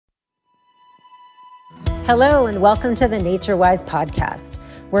Hello, and welcome to the Nature Wise podcast.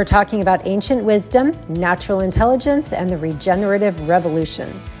 We're talking about ancient wisdom, natural intelligence, and the regenerative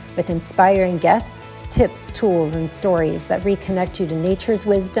revolution with inspiring guests, tips, tools, and stories that reconnect you to nature's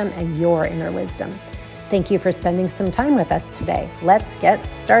wisdom and your inner wisdom. Thank you for spending some time with us today. Let's get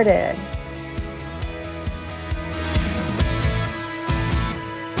started.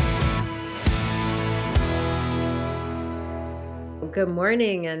 Good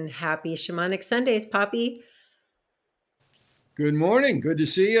morning and happy Shamanic Sundays, Poppy. Good morning. Good to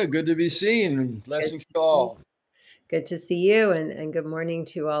see you. Good to be seen. And blessings to all. Good to see you, and good morning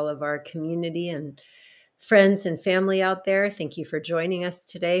to all of our community and friends and family out there. Thank you for joining us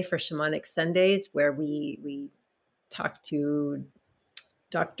today for Shamanic Sundays, where we talk to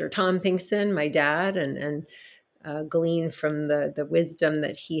Dr. Tom Pinkson, my dad, and glean from the wisdom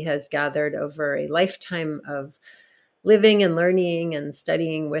that he has gathered over a lifetime of living and learning and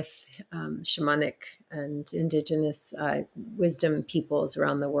studying with shamanic and indigenous wisdom peoples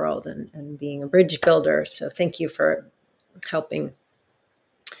around the world and being a bridge builder. So thank you for helping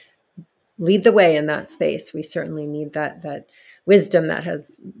lead the way in that space. We certainly need that wisdom that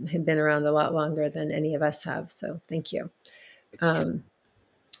has been around a lot longer than any of us have. So thank you.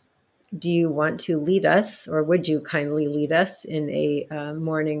 Do you want to lead us, or would you kindly lead us in a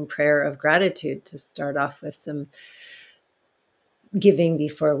morning prayer of gratitude to start off with some giving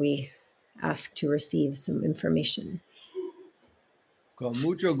before we ask to receive some information? Con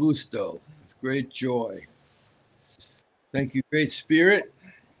mucho gusto. With great joy. Thank you, Great Spirit,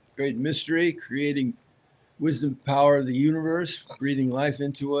 great mystery, creating wisdom, power of the universe, breathing life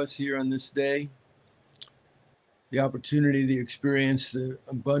into us here on this day. The opportunity to experience the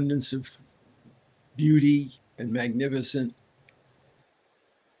abundance of beauty and magnificent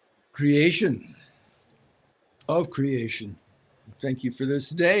creation of creation. Thank you for this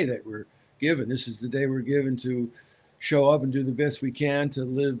day that we're given. This is the day we're given to show up and do the best we can to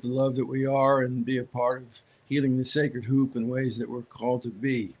live the love that we are and be a part of healing the sacred hoop in ways that we're called to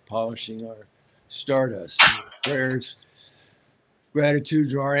be, polishing our stardust. Prayers, gratitude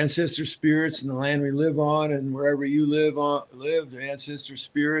to our ancestor spirits and the land we live on, and wherever you live, the ancestor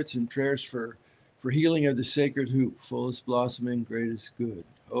spirits, and prayers for healing of the sacred hoop, fullest blossoming, greatest good.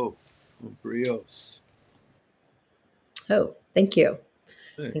 Oh, Brios. Oh, thank you.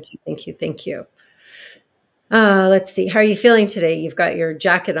 Thank you. Let's see. How are you feeling today? You've got your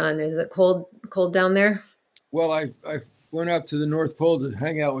jacket on. Is it cold down there? Well, I went up to the North Pole to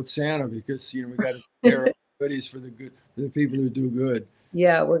hang out with Santa because we got to prepare goodies for the people who do good.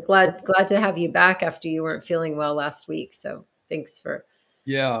 Yeah, we're glad to have you back after you weren't feeling well last week. So thanks for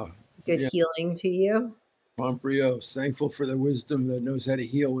good healing to you. Pomprios, thankful for the wisdom that knows how to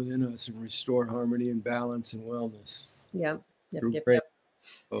heal within us and restore harmony and balance and wellness. Yep.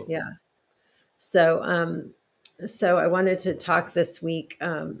 Oh. Yeah. So I wanted to talk this week.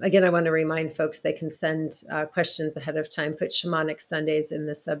 Again, I want to remind folks they can send questions ahead of time. Put Shamanic Sundays in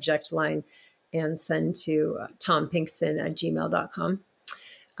the subject line and send to tompinkson@gmail.com.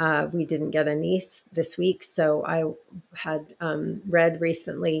 We didn't get any this week, so I had read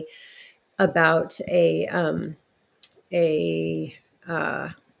recently about a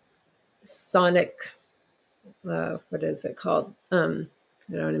sonic. What is it called? I want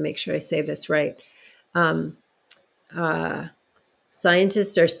to make sure I say this right.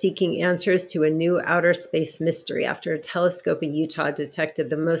 Scientists are seeking answers to a new outer space mystery after a telescope in Utah detected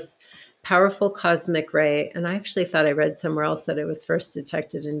the most powerful cosmic ray. And I actually thought I read somewhere else that it was first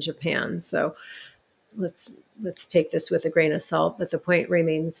detected in Japan. So let's take this with a grain of salt. But the point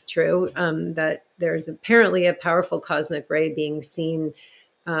remains true, that there's apparently a powerful cosmic ray being seen,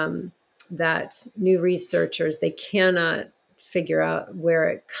 that new researchers, they cannot figure out where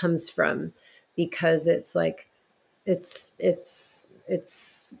it comes from, because it's like, it's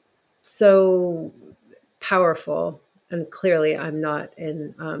so powerful. And clearly I'm not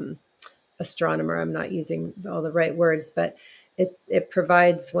an astronomer. I'm not using all the right words, but it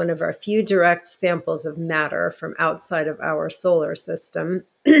provides one of our few direct samples of matter from outside of our solar system.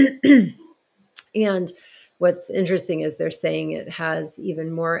 And what's interesting is they're saying it has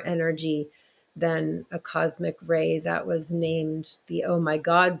even more energy than a cosmic ray that was named the Oh My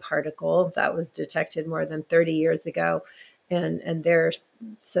God particle that was detected more than 30 years ago. And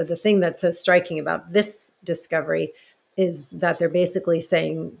so the thing that's so striking about this discovery is that they're basically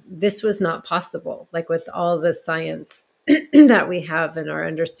saying this was not possible, like with all the science that we have and our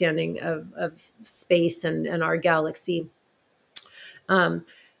understanding of space and our galaxy.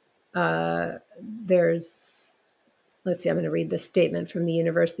 Let's see, I'm going to read this statement from the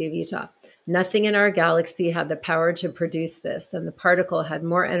University of Utah. Nothing in our galaxy had the power to produce this, and the particle had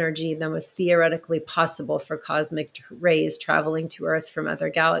more energy than was theoretically possible for cosmic rays traveling to Earth from other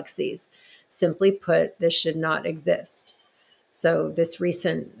galaxies. Simply put, this should not exist. So this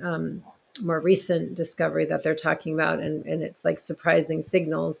more recent discovery that they're talking about, and it's like surprising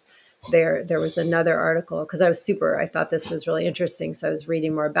signals. There was another article, because I thought this was really interesting, so I was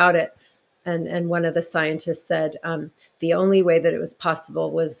reading more about it, and one of the scientists said the only way that it was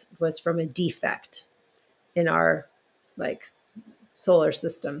possible was from a defect in our like solar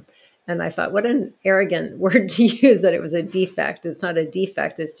system. And I thought, what an arrogant word to use, that it was a defect. It's not a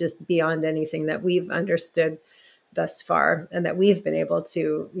defect. It's just beyond anything that we've understood thus far, and that we've been able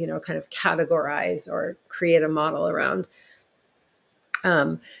to, kind of categorize or create a model around.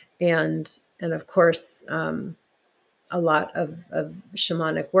 Um, and of course, a lot of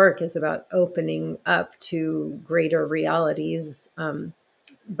shamanic work is about opening up to greater realities,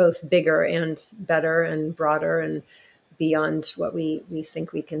 both bigger and better and broader and beyond what we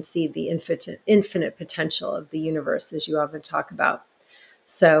think we can see, the infinite potential of the universe, as you often talk about.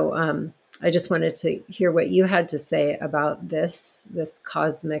 So I just wanted to hear what you had to say about this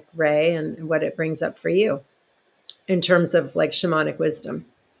cosmic ray and what it brings up for you in terms of like shamanic wisdom.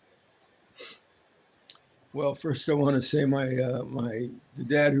 Well, first I want to say the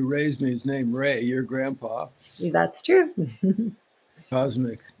dad who raised me is named Ray, your grandpa, That's true.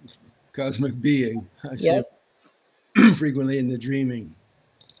 cosmic cosmic being. I see Yep. him frequently in the dreaming.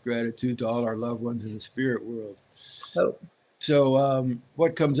 Gratitude to all our loved ones in the spirit world. Hope. So,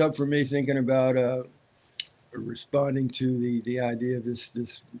 what comes up for me thinking about responding to the idea of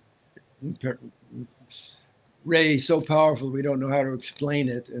this ray so powerful we don't know how to explain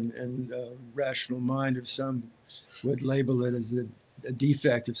it, and rational mind of some would label it as a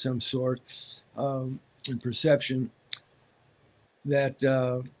defect of some sort in perception, that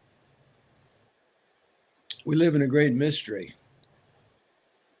we live in a great mystery.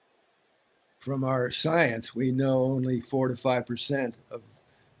 From our science, we know only 4 to 5%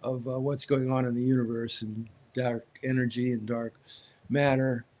 of what's going on in the universe, and dark energy and dark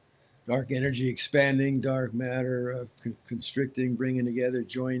matter, dark energy expanding, dark matter constricting, bringing together,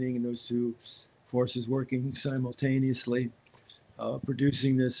 joining, and those two forces working simultaneously,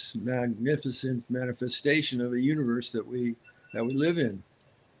 producing this magnificent manifestation of a universe that we live in.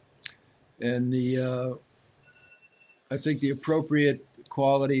 And I think the appropriate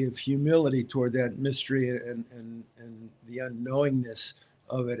quality of humility toward that mystery and the unknowingness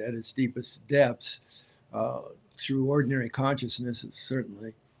of it at its deepest depths, through ordinary consciousness,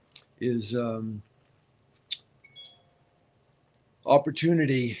 certainly, is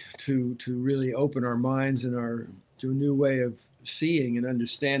opportunity to really open our minds and to a new way of seeing and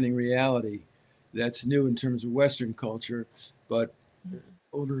understanding reality. That's new in terms of Western culture, but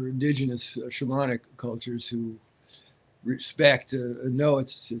older indigenous shamanic cultures who respect know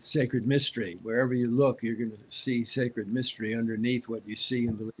it's sacred mystery. Wherever you look, you're going to see sacred mystery underneath what you see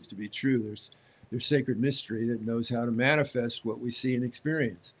and believe to be true. There's sacred mystery that knows how to manifest what we see and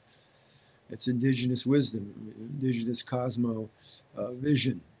experience. It's indigenous wisdom, indigenous cosmo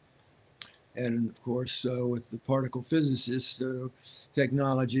vision. And of course, with the particle physicists,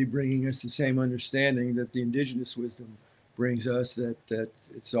 technology bringing us the same understanding that the indigenous wisdom brings us, that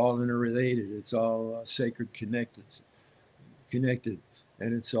it's all interrelated, it's all sacred connected,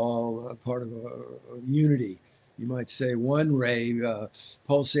 and it's all part of a unity. You might say one ray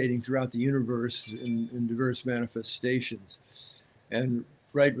pulsating throughout the universe in diverse manifestations. And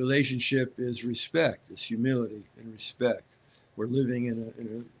right relationship is respect, is humility and respect. We're living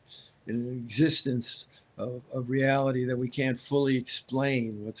in an existence of reality that we can't fully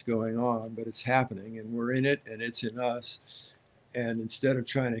explain what's going on, but it's happening, and we're in it, and it's in us. And instead of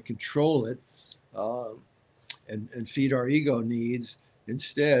trying to control it and feed our ego needs,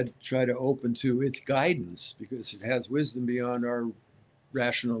 instead try to open to its guidance, because it has wisdom beyond our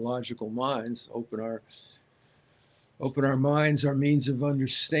rational, logical minds. Open our minds, our means of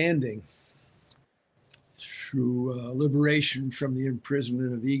understanding, through liberation from the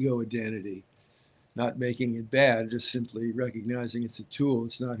imprisonment of ego identity, not making it bad, just simply recognizing it's a tool,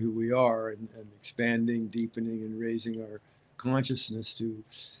 it's not who we are, and expanding, deepening, and raising our consciousness to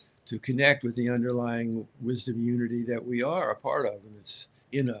connect with the underlying wisdom unity that we are a part of and it's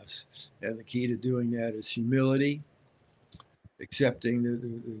in us. And the key to doing that is humility, accepting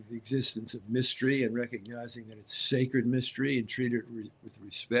the existence of mystery and recognizing that it's sacred mystery and treat it with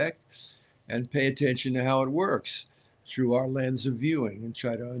respect, and pay attention to how it works through our lens of viewing and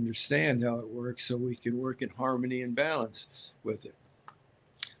try to understand how it works so we can work in harmony and balance with it.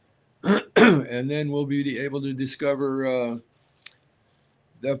 And then we'll be able to discover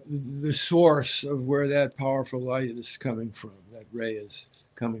the source of where that powerful light is coming from, that ray is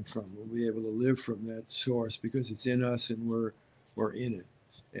coming from. We'll be able to live from that source because it's in us and we're in it.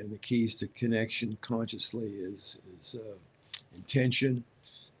 And the keys to connection consciously is intention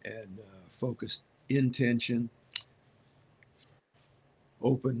and focused intention,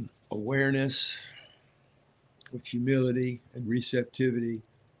 open awareness with humility and receptivity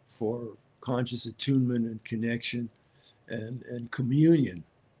for conscious attunement and connection and communion,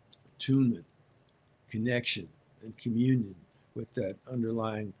 attunement, connection, and communion with that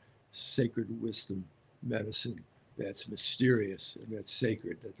underlying sacred wisdom medicine that's mysterious and that's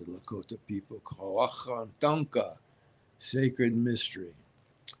sacred, that the Lakota people call Achantanka, sacred mystery.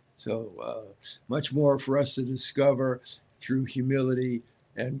 So much more for us to discover through humility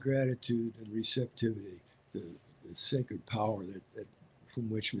and gratitude and receptivity, the sacred power that from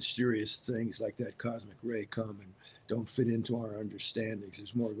which mysterious things like that cosmic ray come and don't fit into our understandings.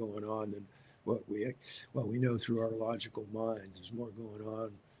 There's more going on than what we know through our logical minds. There's more going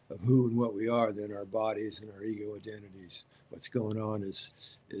on of who and what we are than our bodies and our ego identities. What's going on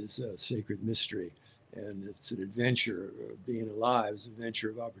is a sacred mystery, and it's an adventure. Being alive is an adventure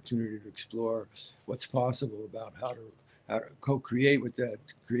of opportunity to explore what's possible about how to co-create with that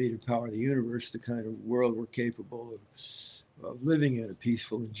creative power of the universe, the kind of world we're capable of living in, a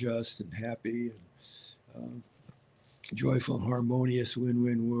peaceful and just and happy and joyful and harmonious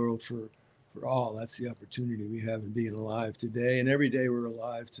win-win world for all. That's the opportunity we have in being alive today. And every day we're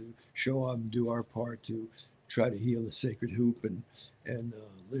alive to show up and do our part to try to heal the sacred hoop and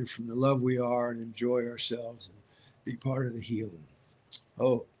live from the love we are and enjoy ourselves and be part of the healing.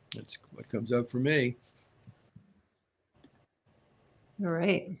 Oh, that's what comes up for me. All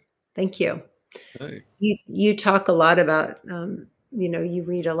right. Thank you. Hey. You talk a lot about, you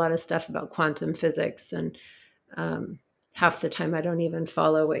read a lot of stuff about quantum physics, and um, half the time I don't even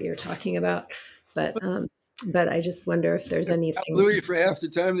follow what you're talking about. But but I just wonder if there's I anything. blew you for half the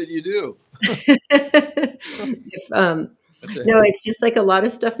time that you do. if, That's a no, it's just like a lot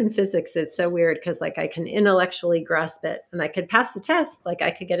of stuff in physics. It's so weird because like I can intellectually grasp it and I could pass the test, like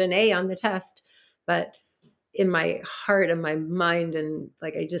I could get an A on the test, but in my heart and my mind and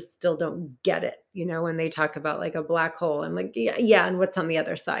like I just still don't get it, when they talk about like a black hole. I'm like, yeah, yeah, and what's on the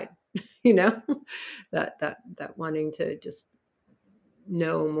other side? you know that wanting to just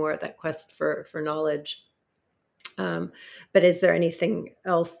know more, that quest for knowledge. But is there anything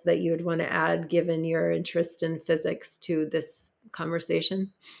else that you would want to add given your interest in physics to this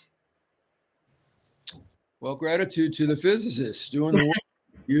conversation? well, gratitude to the physicists doing the work,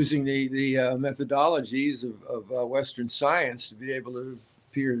 using the methodologies of Western science to be able to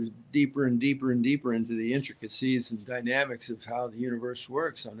peer deeper and deeper and deeper into the intricacies and dynamics of how the universe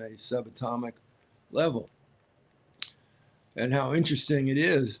works on a subatomic level. And how interesting it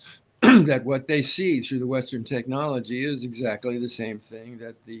is that what they see through the Western technology is exactly the same thing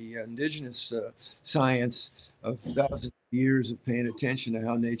that the indigenous science of thousands of years of paying attention to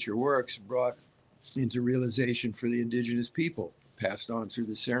how nature works brought into realization for the indigenous people, passed on through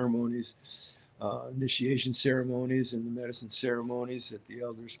the ceremonies, initiation ceremonies, and the medicine ceremonies that the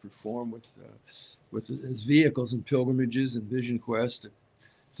elders perform with as vehicles and pilgrimages and vision quests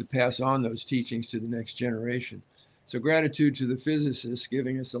to pass on those teachings to the next generation. So gratitude to the physicists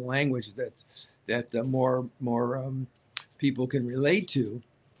giving us a language that more people can relate to,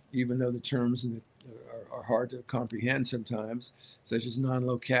 even though the terms are hard to comprehend sometimes, such as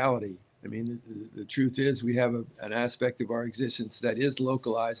non-locality. I mean, the truth is we have an aspect of our existence that is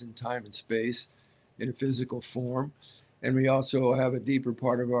localized in time and space in a physical form. And we also have a deeper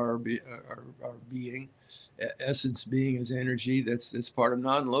part of our being, essence being as energy that's part of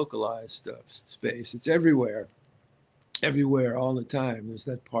non-localized space. It's everywhere, all the time. There's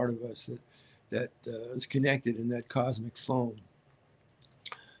that part of us that is connected in that cosmic foam.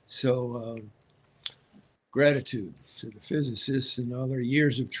 So gratitude to the physicists and all their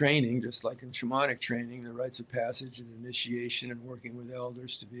years of training, just like in shamanic training, the rites of passage and initiation and working with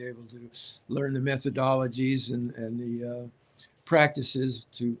elders to be able to learn the methodologies and the practices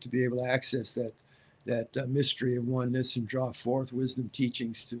to be able to access that mystery of oneness and draw forth wisdom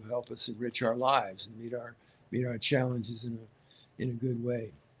teachings to help us enrich our lives and meet our challenges in a good way.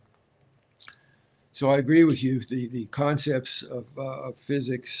 So I agree with you. The concepts of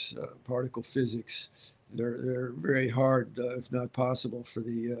physics, particle physics, they're very hard, if not possible, for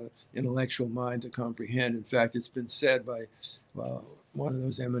the intellectual mind to comprehend. In fact, it's been said by one of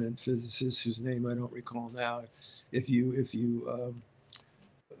those eminent physicists whose name I don't recall now. If you if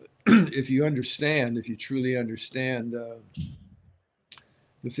you understand, if you truly understand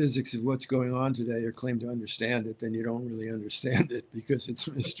the physics of what's going on today or claim to understand it, then you don't really understand it because it's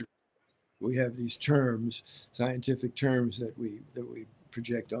mystery. We have these terms, scientific terms that we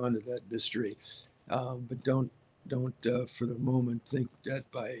project onto that mystery, but don't for the moment think that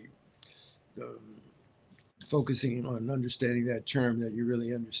by um, focusing on understanding that term that you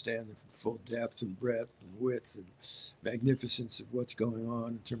really understand the full depth and breadth and width and magnificence of what's going on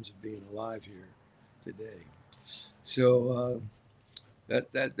in terms of being alive here today. So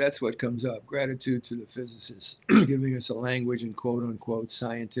that's what comes up. Gratitude to the physicists giving us a language and quote unquote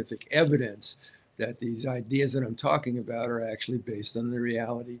scientific evidence that these ideas that I'm talking about are actually based on the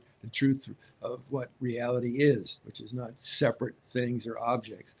reality, the truth of what reality is, which is not separate things or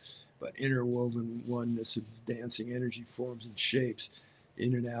objects, but interwoven oneness of dancing energy forms and shapes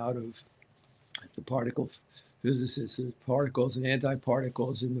in and out of the particle physicists. There's particles and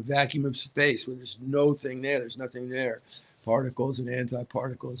antiparticles in the vacuum of space where there's no thing there, there's nothing there. Particles and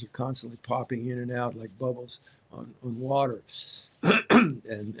antiparticles are constantly popping in and out like bubbles on water.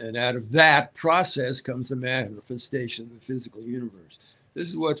 And out of that process comes the manifestation of the physical universe. This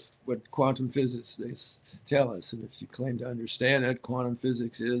is what quantum physics they tell us. And if you claim to understand it, quantum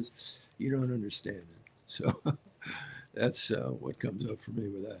physics is, you don't understand it. So that's what comes up for me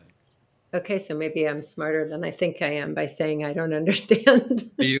with that. Okay, so maybe I'm smarter than I think I am by saying I don't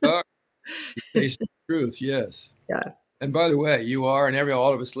understand. You are. You're facing the truth, yes. Yeah. And by the way, you are, and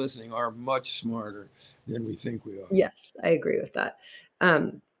all of us listening are much smarter than we think we are. Yes, I agree with that.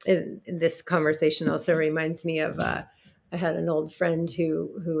 And this conversation also reminds me of I had an old friend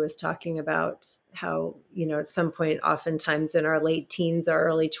who was talking about how, at some point, oftentimes in our late teens or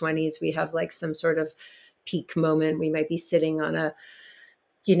early 20s, we have like some sort of peak moment. We might be sitting on a,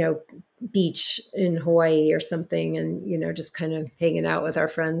 you know, beach in Hawaii or something, and just kind of hanging out with our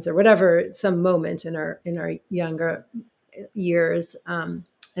friends or whatever, some moment in our younger years. And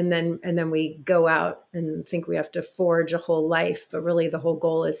then we go out and think we have to forge a whole life, but really the whole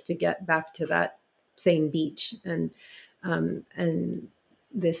goal is to get back to that same beach. And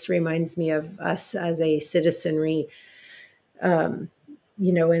this reminds me of us as a citizenry, um,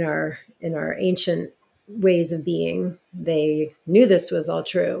 in our ancient ways of being. They knew this was all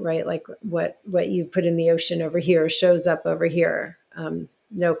true, right? Like what you put in the ocean over here shows up over here.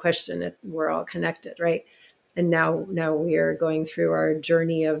 No question, we're all connected, right? And now we are going through our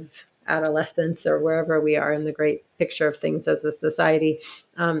journey of adolescence or wherever we are in the great picture of things as a society.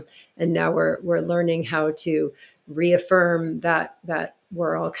 And now we're learning how to reaffirm that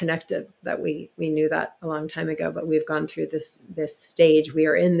we're all connected, that we knew that a long time ago, but we've gone through this stage. We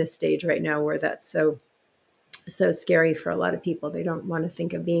are in this stage right now where that's so scary for a lot of people. They don't want to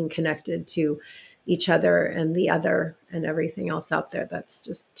think of being connected to each other and the other and everything else out there. That's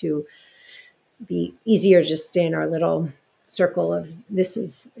just too be easier to just stay in our little circle of this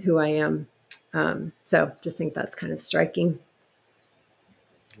is who I am. So just think that's kind of striking.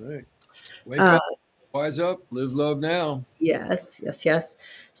 All right. Wake Uh, up, wise up, live love now. yes, yes, yes.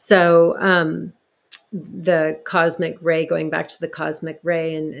 So the cosmic ray, going back to the cosmic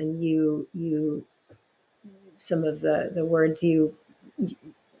ray, and you some of the words you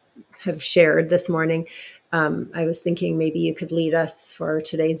have shared this morning. I was thinking maybe you could lead us for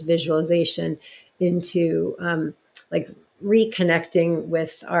today's visualization into like reconnecting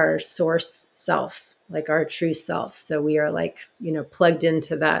with our source self, like our true self. So we are like, plugged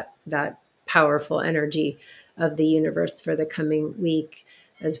into that powerful energy of the universe for the coming week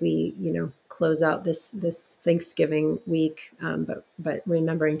as we, close out this Thanksgiving week. But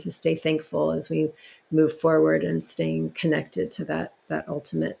remembering to stay thankful as we move forward and staying connected to that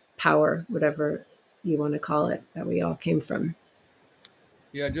ultimate power, whatever you want to call it, that we all came from.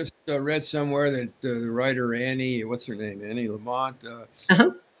 Yeah, I just read somewhere that the writer Annie, what's her name, Annie Lamont,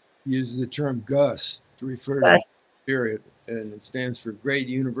 Uh-huh. uses the term Gus to refer to the Yes. spirit, and it stands for Great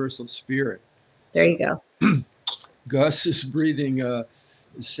Universal Spirit. There So you go. Gus is breathing,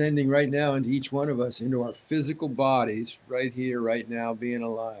 is sending right now into each one of us, into our physical bodies, right here, right now, being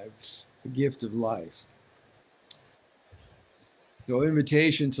alive, the gift of life. So,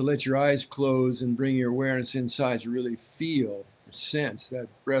 invitation to let your eyes close and bring your awareness inside to really feel, sense that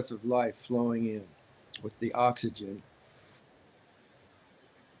breath of life flowing in with the oxygen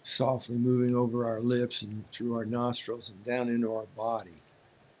softly moving over our lips and through our nostrils and down into our body.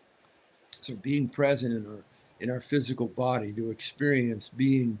 So, being present in our physical body to experience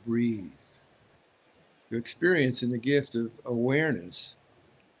being breathed, to experience in the gift of awareness,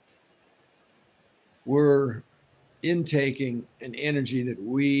 we're intaking an energy that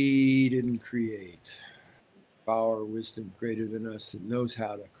we didn't create. Power, wisdom greater than us that knows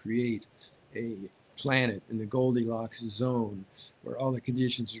how to create a planet in the Goldilocks zone where all the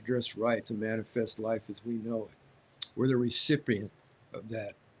conditions are just right to manifest life as we know it. We're the recipient of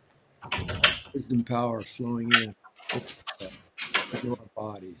that wisdom power flowing in into our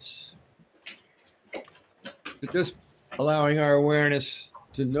bodies. So just allowing our awareness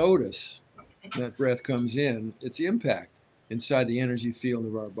to notice that breath comes in, its impact inside the energy field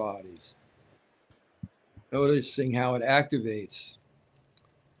of our bodies. Noticing how it activates,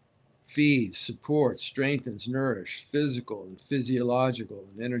 feeds, supports, strengthens, nourishes physical and physiological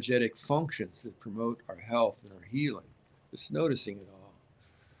and energetic functions that promote our health and our healing. Just noticing it all.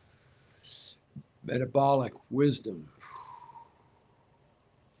 Metabolic wisdom,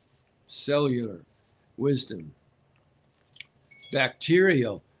 cellular wisdom,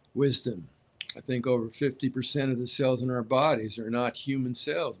 bacterial wisdom. I think over 50% of the cells in our bodies are not human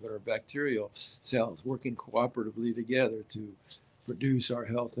cells, but are bacterial cells working cooperatively together to produce our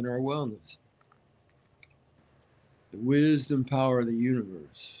health and our wellness. The wisdom power of the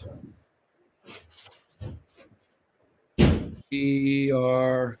universe. We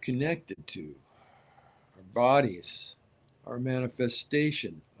are connected to our bodies, our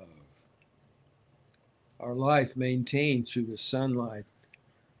manifestation of our life maintained through the sunlight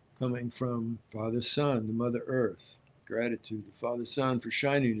coming from Father Sun to Mother Earth. Gratitude to Father Sun for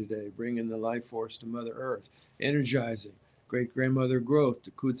shining today, bringing the life force to Mother Earth, energizing great grandmother growth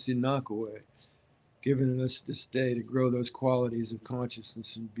to Kutsinakwe, giving us this day to grow those qualities of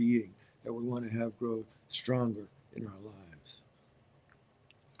consciousness and being that we want to have grow stronger in our lives.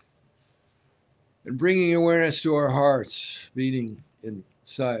 And bringing awareness to our hearts, beating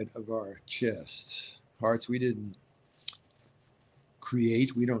inside of our chests. Hearts we didn't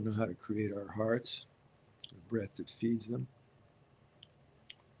create. We don't know how to create our hearts, the breath that feeds them.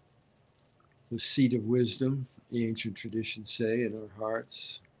 The seat of wisdom, the ancient traditions say, in our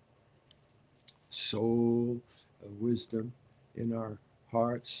hearts. Soul of wisdom in our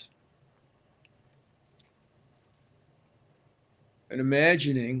hearts. And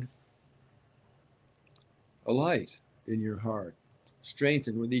imagining a light in your heart,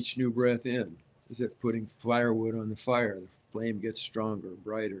 strengthened with each new breath in, as if putting firewood on the fire. The flame gets stronger,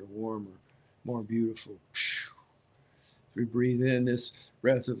 brighter, warmer, more beautiful. We breathe in this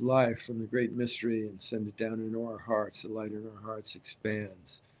breath of life from the great mystery and send it down into our hearts. The light in our hearts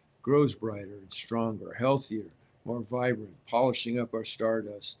expands, grows brighter and stronger, healthier, more vibrant, polishing up our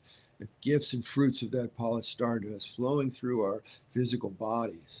stardust. The gifts and fruits of that polished stardust flowing through our physical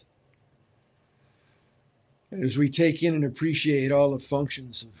bodies. And as we take in and appreciate all the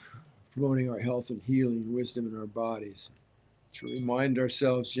functions of promoting our health and healing and wisdom in our bodies, to remind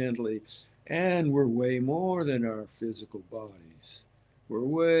ourselves gently, and we're way more than our physical bodies. We're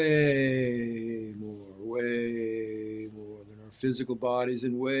way more than our physical bodies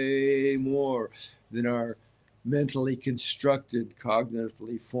and way more than our mentally constructed,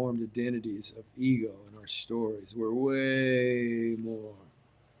 cognitively formed identities of ego and our stories. We're way more.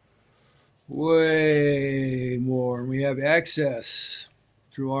 And we have access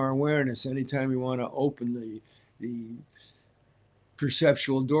through our awareness anytime we want to open the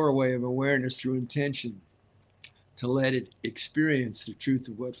perceptual doorway of awareness through intention to let it experience the truth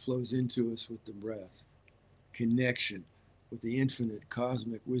of what flows into us with the breath, connection with the infinite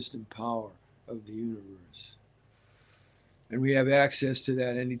cosmic wisdom power of the universe. And we have access to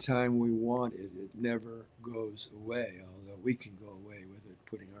that anytime we want it. It never goes away, although we can go away with it,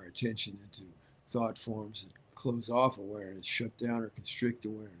 putting our attention into thought forms that close off awareness, shut down or constrict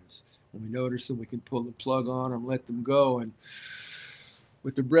awareness. When we notice them, we can pull the plug on them, let them go, and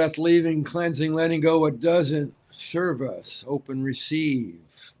with the breath leaving, cleansing, letting go what doesn't serve us, open, receive,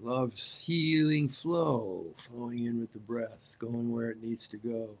 love's healing flow, flowing in with the breath, going where it needs to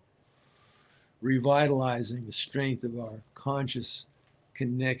go, revitalizing the strength of our conscious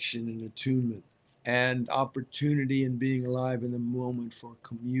connection and attunement and opportunity in being alive in the moment for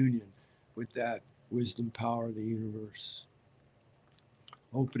communion with that wisdom power of the universe.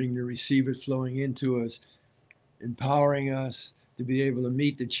 Opening to receive it flowing into us, empowering us to be able to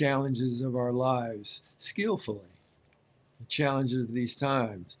meet the challenges of our lives skillfully. The challenges of these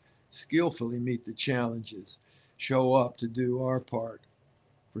times, skillfully meet the challenges, show up to do our part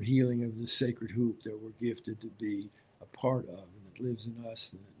for healing of the sacred hoop that we're gifted to be a part of and that lives in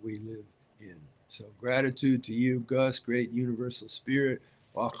us and that we live in. So gratitude to you, Gus, great universal spirit,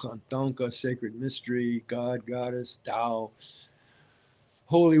 Wakantanka, sacred mystery, God, goddess, Tao,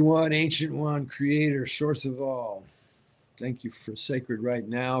 Holy One, Ancient One, Creator, Source of all. Thank you for sacred right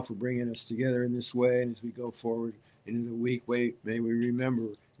now, for bringing us together in this way. And as we go forward into the week, may we remember,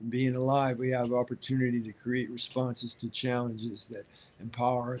 in being alive, we have opportunity to create responses to challenges that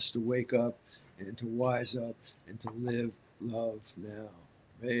empower us to wake up and to wise up and to live love now.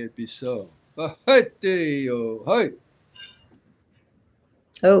 May it be so. Hey.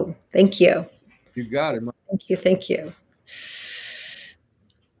 Oh, thank you. You got it. Thank you. Thank you.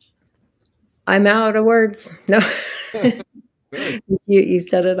 I'm out of words. No, Good. you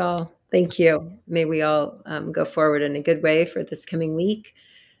said it all. Thank you. May we all go forward in a good way for this coming week.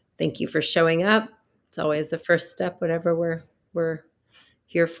 Thank you for showing up. It's always the first step, whatever we're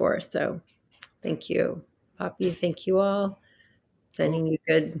here for. So thank you, Poppy. Thank you all. Oh, Sending you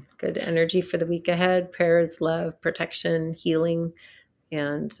good energy for the week ahead. Prayers, love, protection, healing,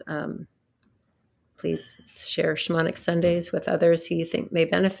 and please share Shamanic Sundays with others who you think may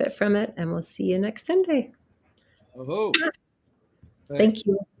benefit from it. And we'll see you next Sunday. oh. Thanks. Thank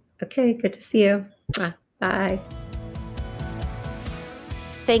you. Okay, good to see you. Bye.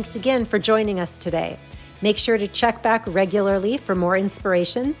 Thanks again for joining us today. Make sure to check back regularly for more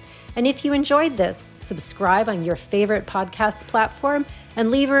inspiration. And if you enjoyed this, subscribe on your favorite podcast platform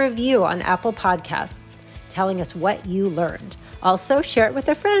and leave a review on Apple Podcasts telling us what you learned. Also, share it with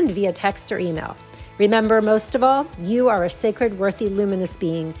a friend via text or email. Remember, most of all, you are a sacred, worthy, luminous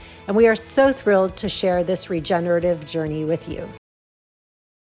being, and we are so thrilled to share this regenerative journey with you.